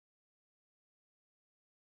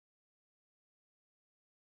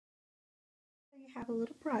have a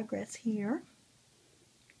little progress here.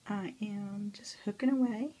 I am just hooking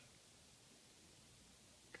away,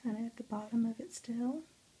 kind of at the bottom of it still,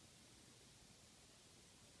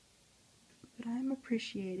 but I'm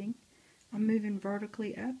appreciating. I'm moving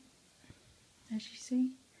vertically up, as you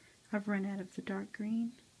see. I've run out of the dark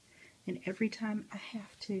green, and every time I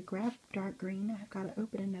have to grab dark green, I've got to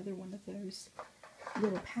open another one of those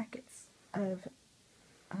little packets of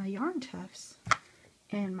yarn tufts,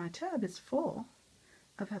 and my tub is full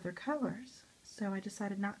of other colors, so I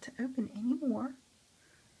decided not to open any more,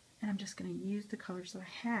 and I'm just going to use the colors that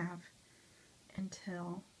I have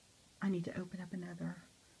until I need to open up another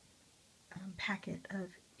packet of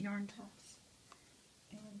yarn tufts.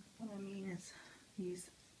 And what I mean is these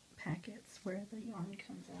packets where the yarn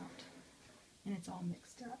comes out and it's all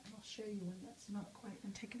mixed up. And I'll show you when that's not quite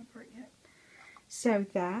been taken apart yet. So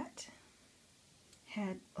that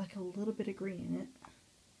had like a little bit of green in it.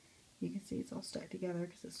 You can see it's all stuck together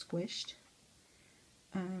because it's squished.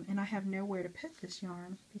 And I have nowhere to put this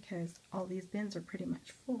yarn because all these bins are pretty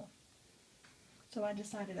much full. So I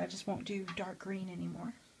decided I just won't do dark green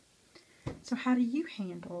anymore. So how do you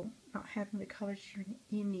handle not having the colors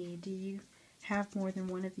you need? Do you have more than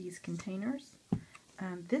one of these containers?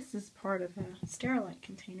 This is part of a Sterilite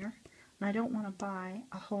container, and I don't want to buy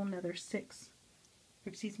a whole nother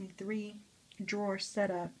 3 drawer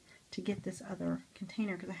setup to get this other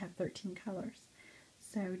container because I have 13 colors.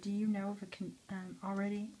 So do you know of a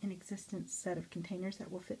already in existence set of containers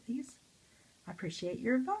that will fit these? I appreciate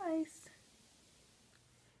your advice.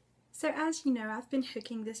 So as you know, I've been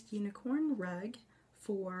hooking this unicorn rug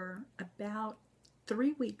for about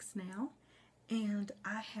 3 weeks now, and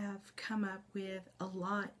I have come up with a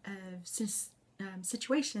lot of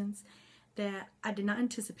situations that I did not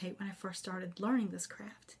anticipate when I first started learning this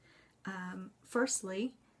craft.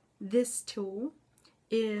 Firstly, this tool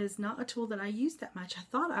is not a tool that I use that much. I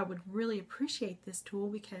thought I would really appreciate this tool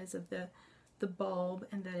because of the bulb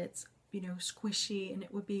and that it's, you know, squishy and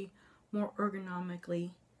it would be more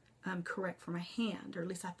ergonomically correct for my hand, or at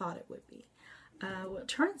least I thought it would be. Well, it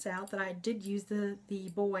turns out that I did use the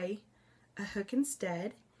boy hook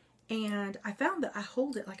instead, and I found that I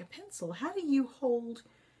hold it like a pencil. How do you hold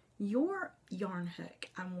your yarn hook,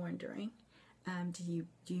 I'm wondering? Do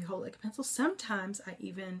you hold it like a pencil? Sometimes I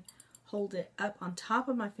even hold it up on top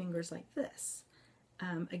of my fingers like this.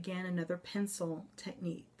 Again, another pencil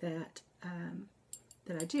technique that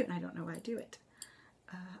I do, and I don't know why I do it.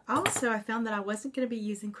 Also, I found that I wasn't going to be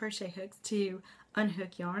using crochet hooks to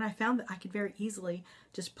unhook yarn. I found that I could very easily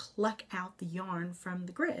just pluck out the yarn from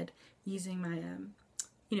the grid using my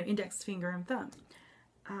index finger and thumb.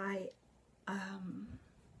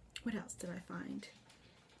 What else did I find?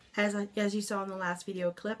 As you saw in the last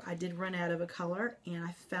video clip, I did run out of a color, and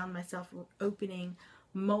I found myself opening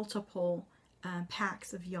multiple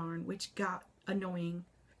packs of yarn, which got annoying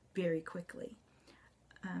very quickly.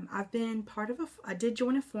 I've been part of I did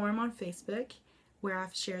join a forum on Facebook where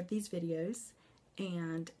I've shared these videos,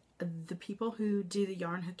 and the people who do the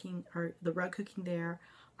yarn hooking or the rug hooking there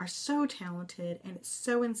are so talented, and it's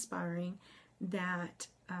so inspiring that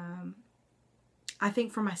I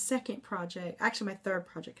think for my second project, actually my third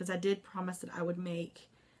project, because I did promise that I would make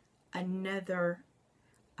another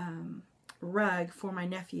rug for my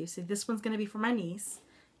nephew. So this one's going to be for my niece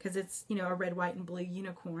because it's, you know, a red, white, and blue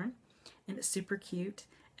unicorn, and it's super cute.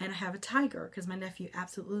 And I have a tiger because my nephew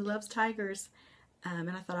absolutely loves tigers, and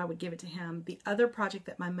I thought I would give it to him. The other project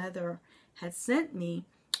that my mother had sent me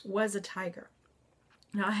was a tiger.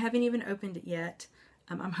 Now I haven't even opened it yet.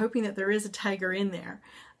 I'm hoping that there is a tiger in there,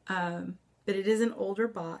 but it is an older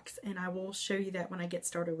box, and I will show you that when I get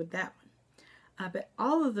started with that one. But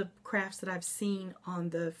all of the crafts that I've seen on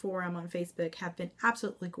the forum on Facebook have been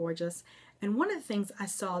absolutely gorgeous. And one of the things I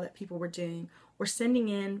saw that people were doing were sending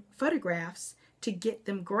in photographs to get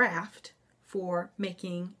them graphed for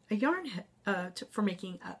making a yarn, for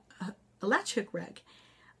making a latch hook rug.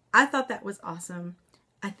 I thought that was awesome.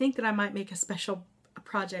 I think that I might make a special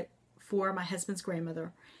project for my husband's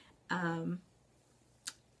grandmother. And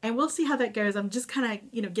we'll see how that goes. I'm just kind of,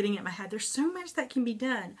 you know, getting it in my head. There's so much that can be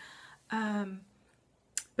done.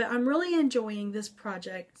 But I'm really enjoying this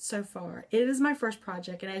project so far. It is my first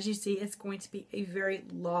project, and as you see, it's going to be a very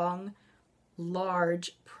long,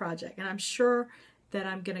 large project, and I'm sure that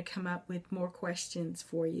I'm going to come up with more questions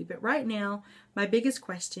for you. But right now, my biggest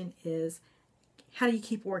question is, how do you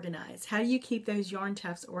keep organized? How do you keep those yarn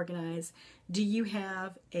tufts organized? Do you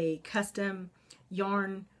have a custom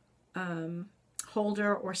yarn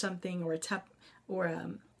holder or something, or a tup, or a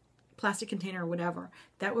plastic container or whatever?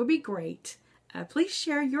 That would be great. Please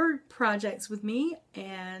share your projects with me,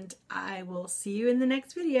 and I will see you in the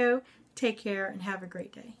next video. Take care and have a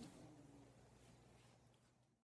great day.